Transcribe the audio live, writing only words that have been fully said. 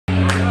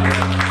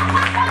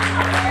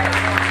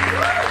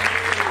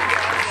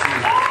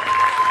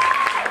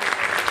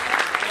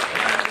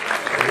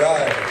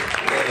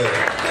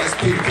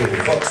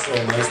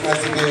man. It's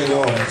nice to be in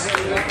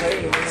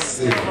Aarhus.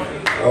 See.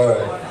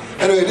 Alright.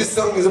 Anyway, this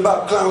song is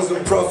about clowns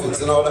and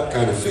prophets and all that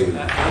kind of thing.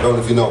 I don't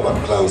know if you know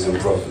about clowns and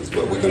prophets,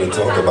 but we're going to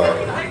talk about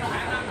it.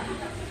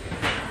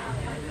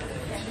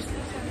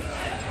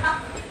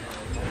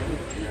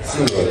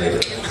 Sooner or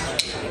later.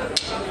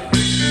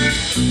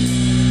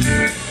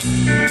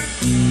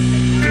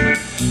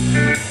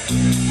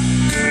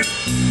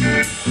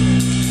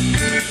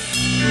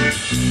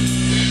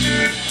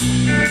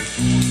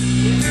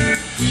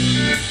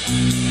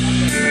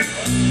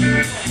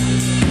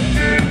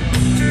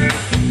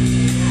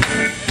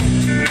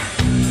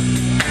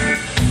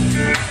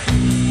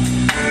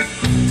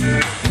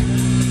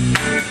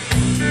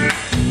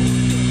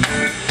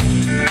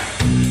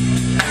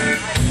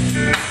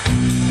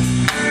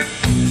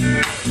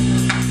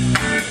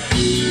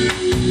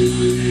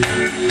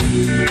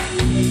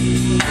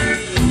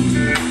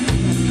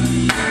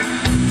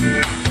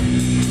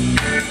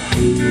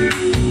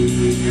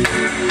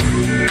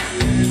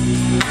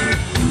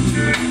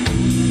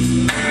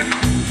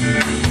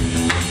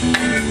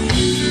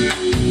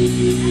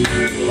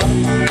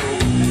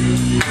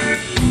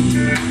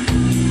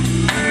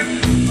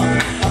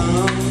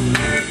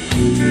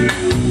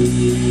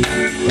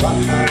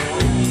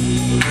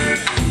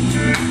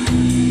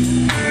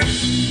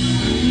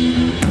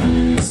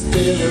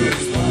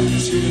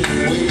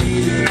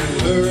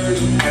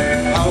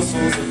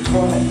 Households are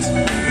caught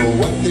for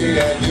what they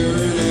are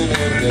yearning,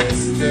 and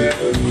instead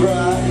of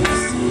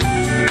cries,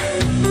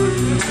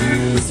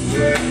 tears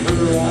flood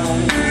her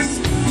eyes.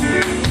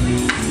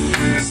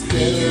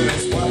 Instead of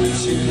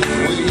watching,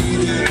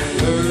 waiting, and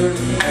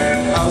learning,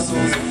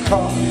 households are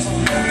caught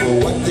for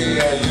what they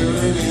are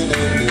yearning,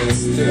 and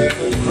instead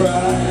of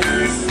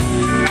cries,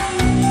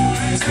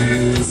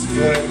 tears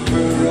flood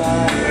her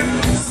eyes.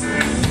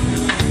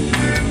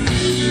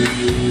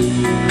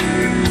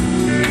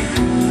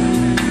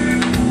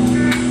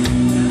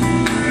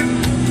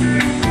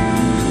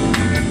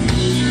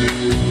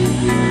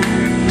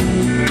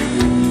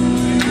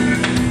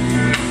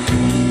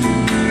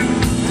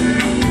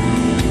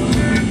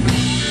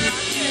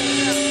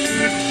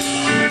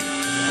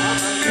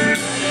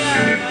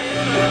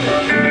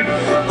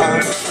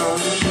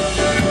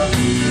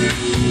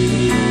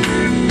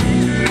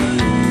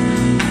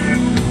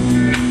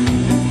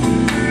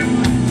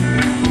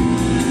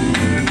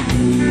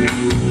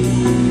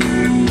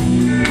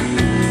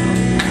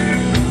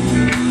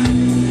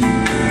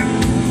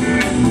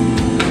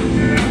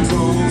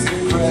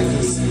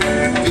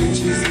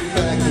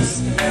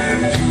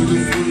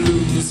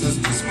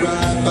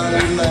 Described by the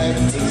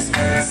actors,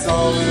 it's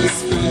all in the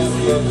smell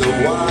of the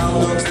wild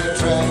dogs, that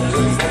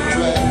trackers, that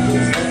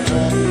trackers, that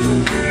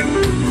trackers.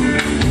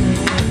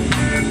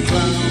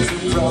 Clowns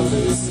and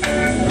prophets,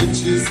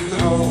 witches and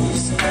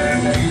hoes,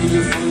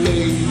 beautiful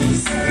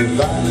ladies,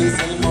 diviners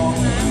and more.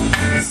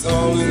 It's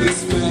all in the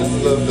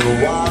smell of the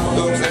wild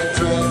dogs, that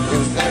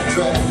trackers, that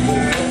trackers,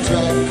 that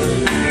trackers.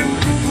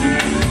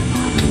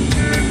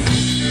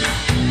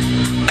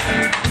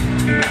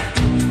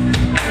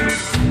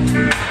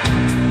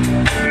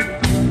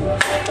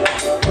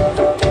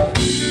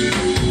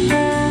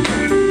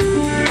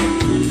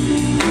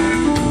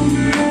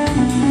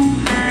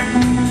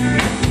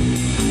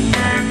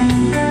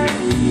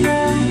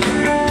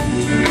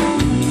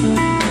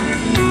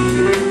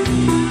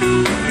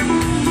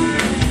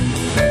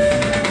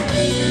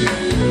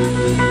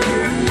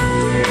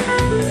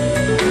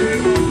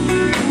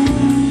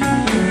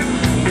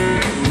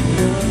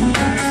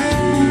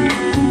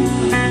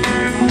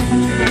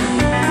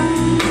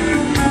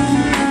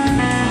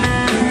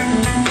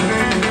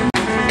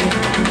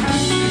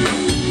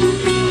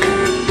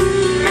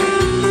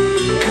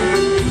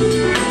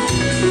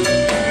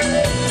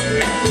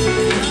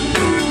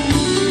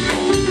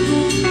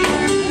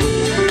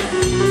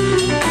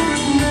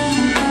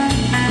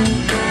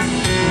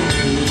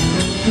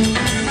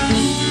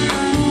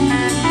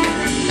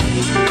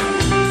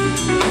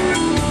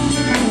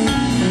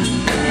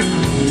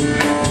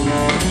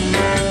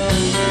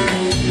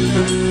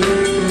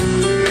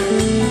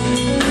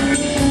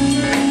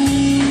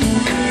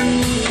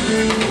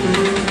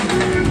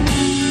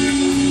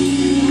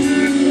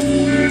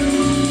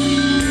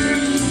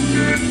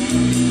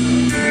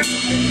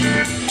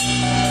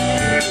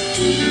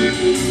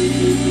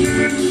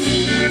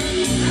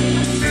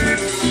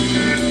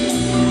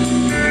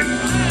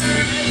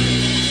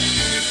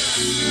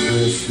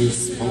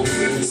 Precious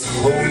moments,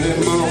 holy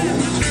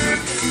moment,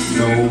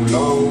 no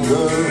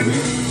longer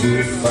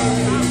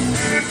redefined.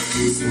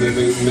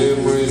 Swimming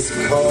memories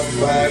caught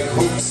by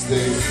hooks,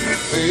 they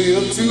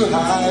fail to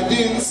hide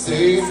in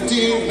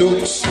safety. No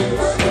ship,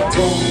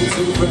 bones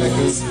and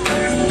crackers,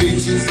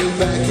 beaches and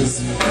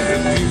backers,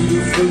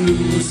 beautiful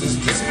losers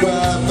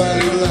described by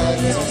the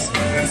actors.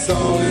 It's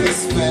all in the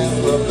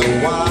smell of the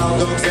wild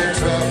dogs and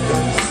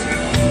trackers.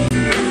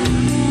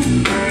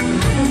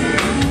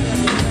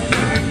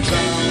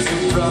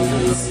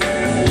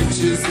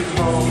 Witches and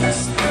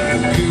hoes,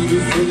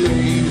 beautiful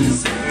ladies,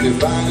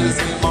 diviners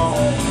and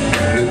more.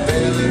 They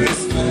bear the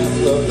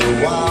smell of the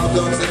wild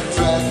dogs and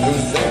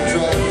trackers, and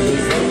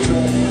trackers, and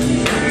trackers.